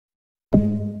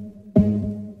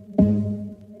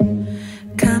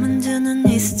감은 두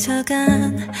눈이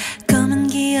스쳐간 검은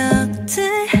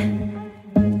기억들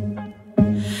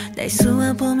날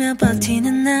쏘아보며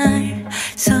버티는 날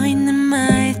서 있는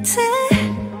말들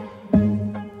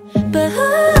But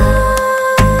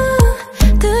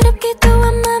두렵기도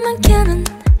한 맘만 켜는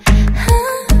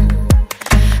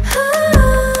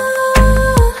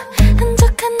흔적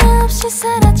하나 없이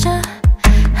사라져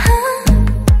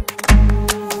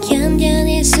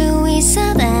견뎌낼 수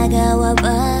있어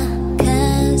다가와봐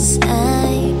Cause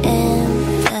I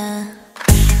am the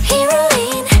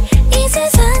heroine 이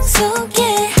세상 속에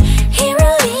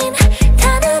heroine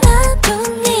단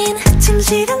하나뿐인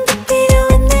잠시간도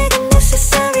필요해 내가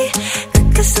necessary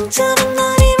낙하산처럼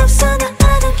어림없어 나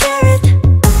I don't care it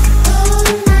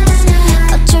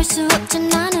어쩔 수 없지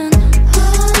나는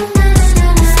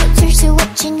어쩔 수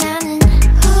없지 나는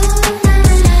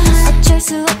어쩔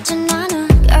수 없지 나는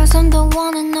Girls I'm the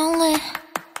one and only